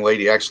 the young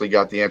lady actually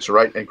got the answer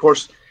right. And, of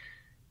course,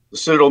 the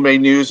Citadel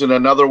made news in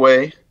another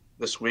way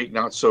this week,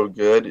 not so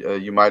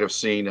good. You might have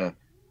seen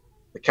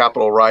the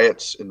Capitol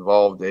riots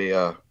involved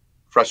a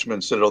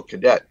freshman Citadel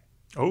cadet.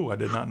 Oh, I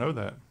did not know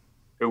that.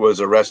 Who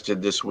was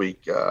arrested this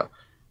week. I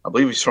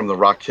believe he's from the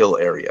Rock Hill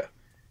area.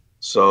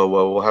 So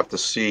we'll have to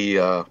see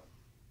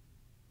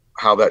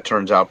how that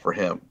turns out for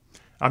him.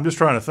 I'm just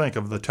trying to think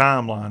of the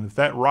timeline. If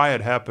that riot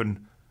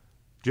happened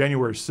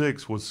January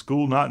 6th, was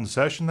school not in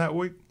session that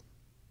week?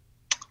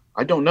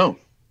 I don't know.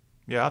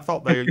 Yeah, I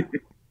thought they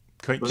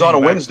it was on a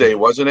Wednesday,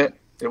 wasn't it?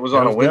 It was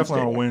on a Wednesday.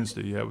 Definitely on a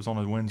Wednesday. Yeah, it was on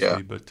a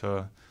Wednesday.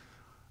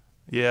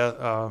 Yeah.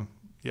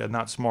 But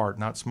not smart.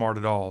 Not smart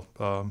at all.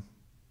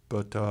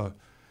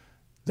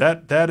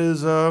 That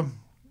is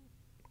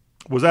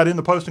was that in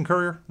the Post and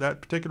Courier,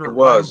 that particular? It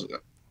was.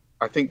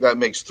 I think that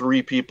makes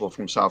 3 people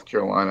from South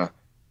Carolina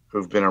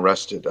who've been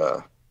arrested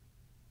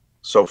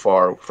so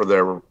far for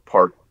their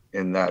part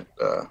in that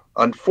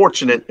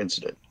unfortunate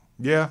incident.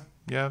 Yeah.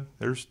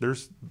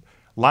 There's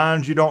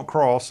lines you don't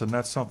cross, and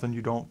that's something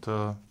you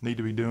don't need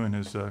to be doing,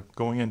 is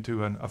going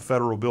into a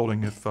federal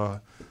building if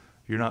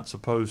you're not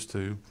supposed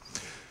to.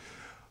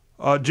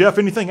 Jeff,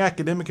 anything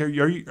academic?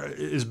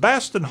 Is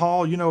Baston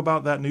Hall,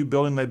 about that new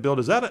building they built,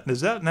 is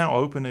that now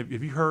open? Have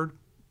you heard?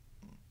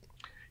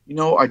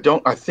 I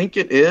don't. I think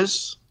it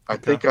is. I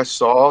think I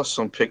saw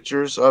some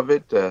pictures of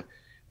it, and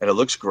it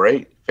looks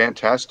great.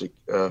 Fantastic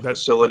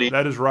facility.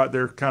 That is right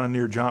there, kind of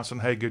near Johnson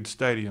Haygood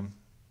Stadium.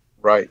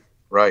 Right.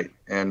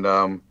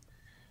 And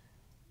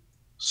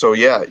so,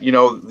 yeah,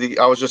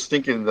 I was just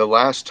thinking the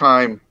last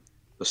time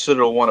the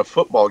Citadel won a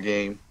football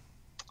game,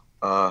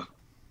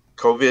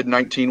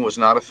 COVID-19 was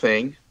not a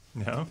thing.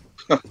 No.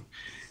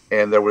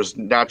 And there was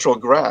natural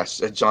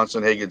grass at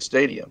Johnson Haygood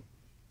Stadium.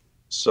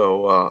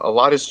 So a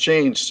lot has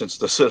changed since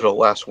the Citadel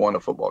last won a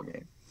football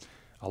game.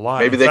 A lot.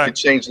 Maybe they could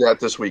change that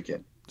this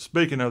weekend.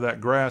 Speaking of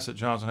that grass at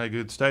Johnson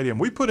Haygood Stadium,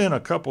 we put in a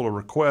couple of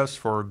requests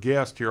for a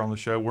guest here on the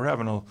show. We're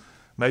having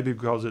maybe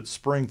because it's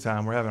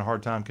springtime, we're having a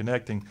hard time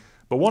connecting.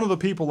 But one of the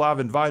people I've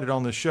invited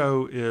on the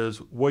show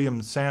is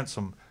William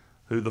Sansom,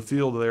 who the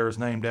field there is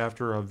named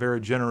after, a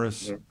very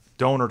generous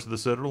donor to the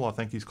Citadel. I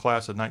think he's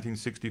class of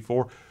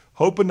 1964.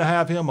 Hoping to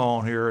have him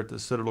on here at the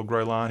Citadel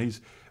Gray Line.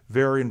 He's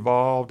very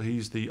involved.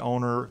 He's the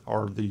owner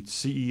or the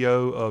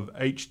CEO of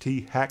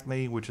HT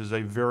Hackney, which is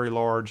a very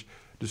large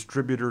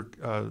distributor.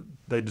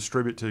 They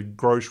distribute to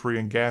grocery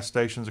and gas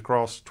stations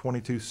across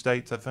 22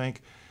 states, I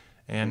think.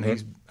 And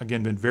he's,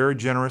 again, been very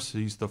generous.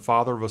 He's the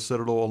father of a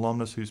Citadel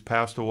alumnus who's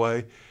passed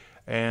away.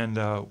 And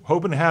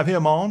hoping to have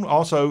him on.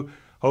 Also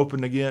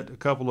hoping to get a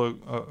couple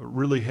of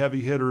really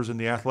heavy hitters in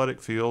the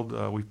athletic field.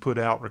 We've put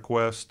out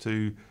requests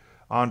to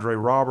Andre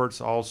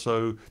Roberts,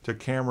 also to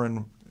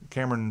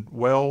Cameron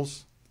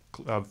Wells,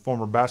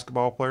 former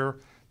basketball player,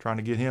 trying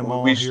to get him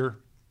on here.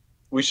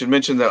 We should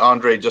mention that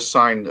Andre just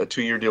signed a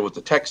 2-year deal with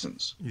the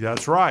Texans. Yeah,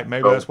 that's right.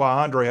 Maybe that's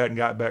why Andre hadn't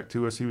got back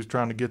to us. He was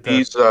trying to get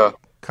that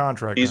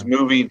contract. He's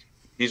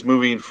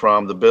moving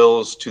from the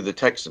Bills to the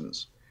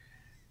Texans.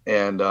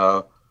 And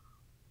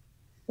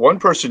one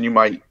person you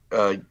might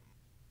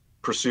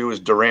pursue is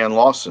Duran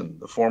Lawson,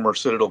 the former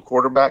Citadel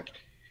quarterback.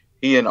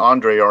 He and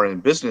Andre are in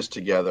business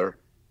together.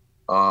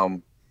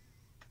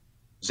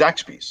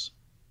 Zaxby's.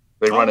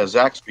 They run a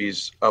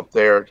Zaxby's up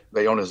there.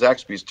 They own a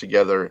Zaxby's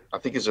together. I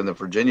think it's in the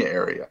Virginia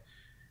area.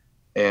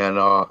 And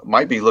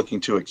might be looking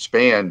to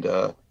expand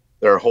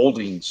their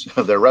holdings,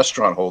 their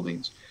restaurant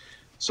holdings.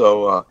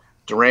 So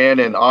Duran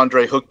and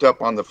Andre hooked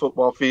up on the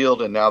football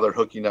field, and now they're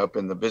hooking up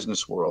in the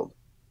business world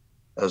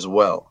as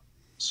well.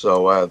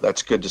 So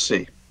that's good to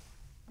see.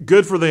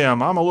 Good for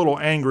them. I'm a little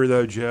angry,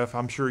 though, Jeff.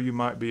 I'm sure you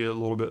might be a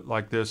little bit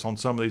like this on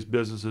some of these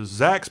businesses.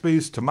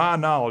 Zaxby's, to my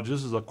knowledge,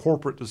 this is a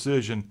corporate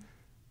decision,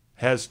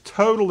 has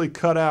totally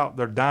cut out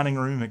their dining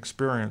room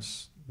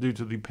experience due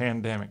to the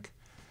pandemic.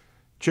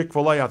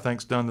 Chick-fil-A, I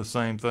think, has done the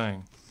same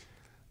thing.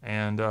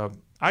 And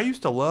I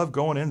used to love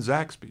going in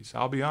Zaxby's,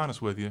 I'll be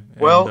honest with you,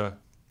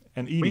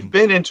 and eating. We've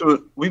been into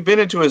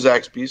a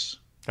Zaxby's.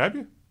 Have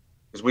you?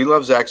 Because we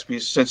love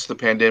Zaxby's since the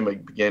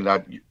pandemic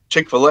began.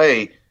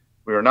 Chick-fil-A,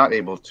 we are not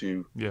able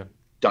to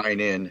dine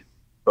in,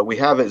 but we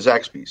have at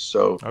Zaxby's.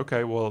 So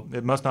okay, well,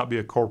 it must not be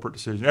a corporate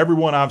decision.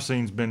 Everyone I've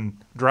seen's been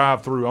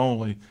drive-through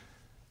only,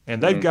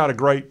 and they've got a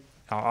great.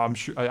 I'm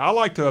sure I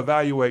like to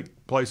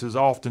evaluate places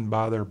often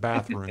by their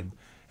bathroom,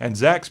 and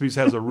Zaxby's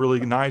has a really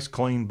nice,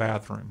 clean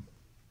bathroom.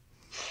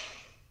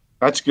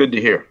 That's good to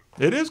hear.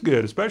 It is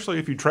good, especially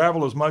if you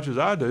travel as much as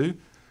I do.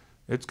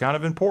 It's kind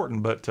of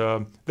important, but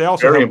they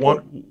also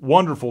have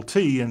wonderful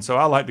tea, and so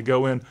I like to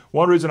go in.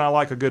 One reason I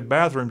like a good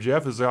bathroom,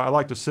 Jeff, is I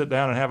like to sit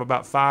down and have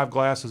about 5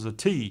 glasses of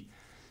tea,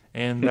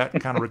 and that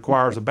kind of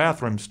requires a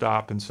bathroom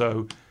stop. And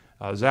so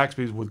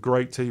Zaxby's with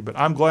great tea, but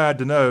I'm glad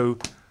to know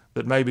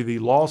that maybe the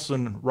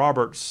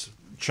Lawson-Roberts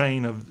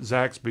chain of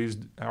Zaxby's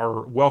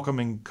are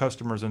welcoming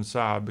customers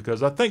inside,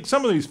 because I think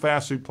some of these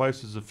fast food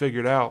places have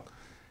figured out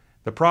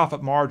the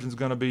profit margin is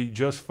going to be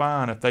just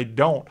fine if they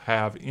don't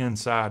have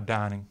inside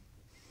dining.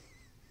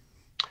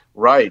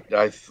 Right.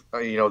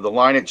 The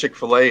line at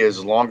Chick-fil-A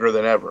is longer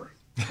than ever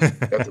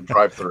at the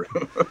drive-through.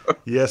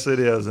 Yes, it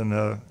is.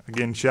 And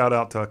again, shout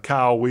out to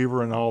Kyle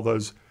Weaver and all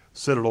those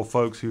Citadel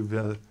folks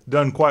who've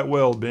done quite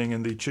well being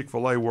in the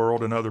Chick-fil-A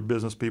world and other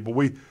business people.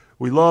 We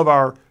love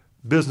our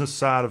business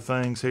side of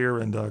things here,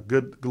 and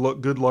good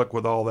luck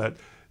with all that.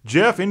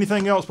 Jeff,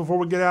 anything else before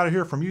we get out of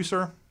here from you,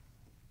 sir?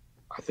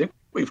 I think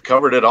we've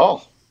covered it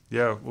all.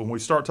 Yeah, when we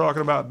start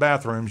talking about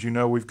bathrooms,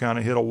 we've kind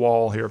of hit a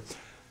wall here.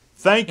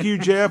 Thank you,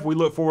 Jeff. We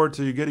look forward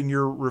to getting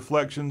your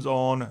reflections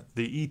on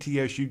the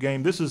ETSU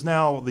game. This is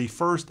now the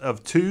first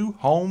of 2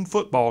 home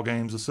football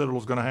games the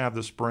Citadel's going to have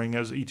this spring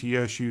as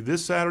ETSU.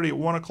 This Saturday at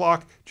 1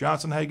 o'clock,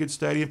 Johnson-Hagan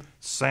Stadium,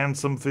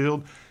 Sansom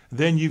Field.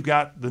 Then you've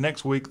got the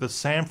next week the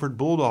Sanford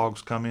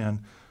Bulldogs come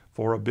in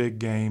for a big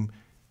game.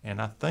 And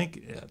I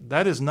think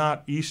that is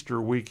not Easter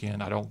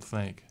weekend, I don't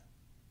think.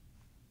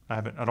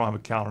 I don't have a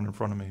calendar in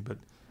front of me, but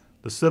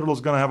the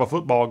Citadel's going to have a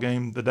football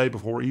game the day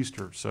before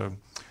Easter. So.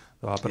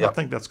 But I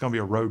think that's going to be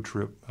a road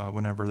trip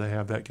whenever they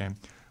have that game.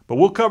 But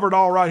we'll cover it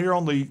all right here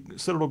on the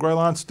Citadel Gray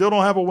Line. Still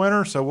don't have a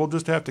winner, so we'll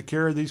just have to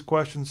carry these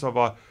questions of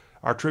our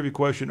trivia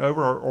question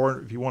over. Or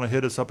if you want to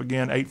hit us up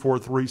again,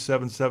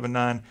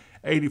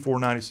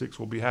 843-779-8496.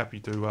 We'll be happy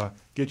to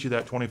get you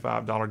that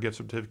 $25 gift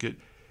certificate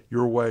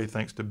your way,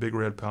 thanks to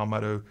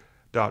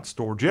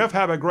BigRedPalmetto.store. Jeff,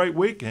 have a great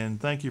week,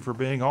 and thank you for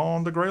being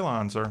on the Gray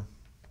Line, sir.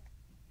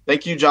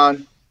 Thank you,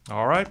 John.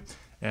 All right.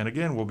 And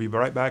again, we'll be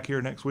right back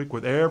here next week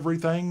with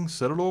everything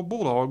Citadel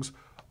Bulldogs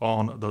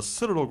on the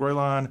Citadel Gray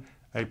Line,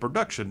 a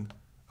production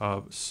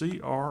of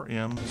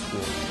CRM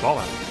Sports. Ball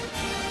out.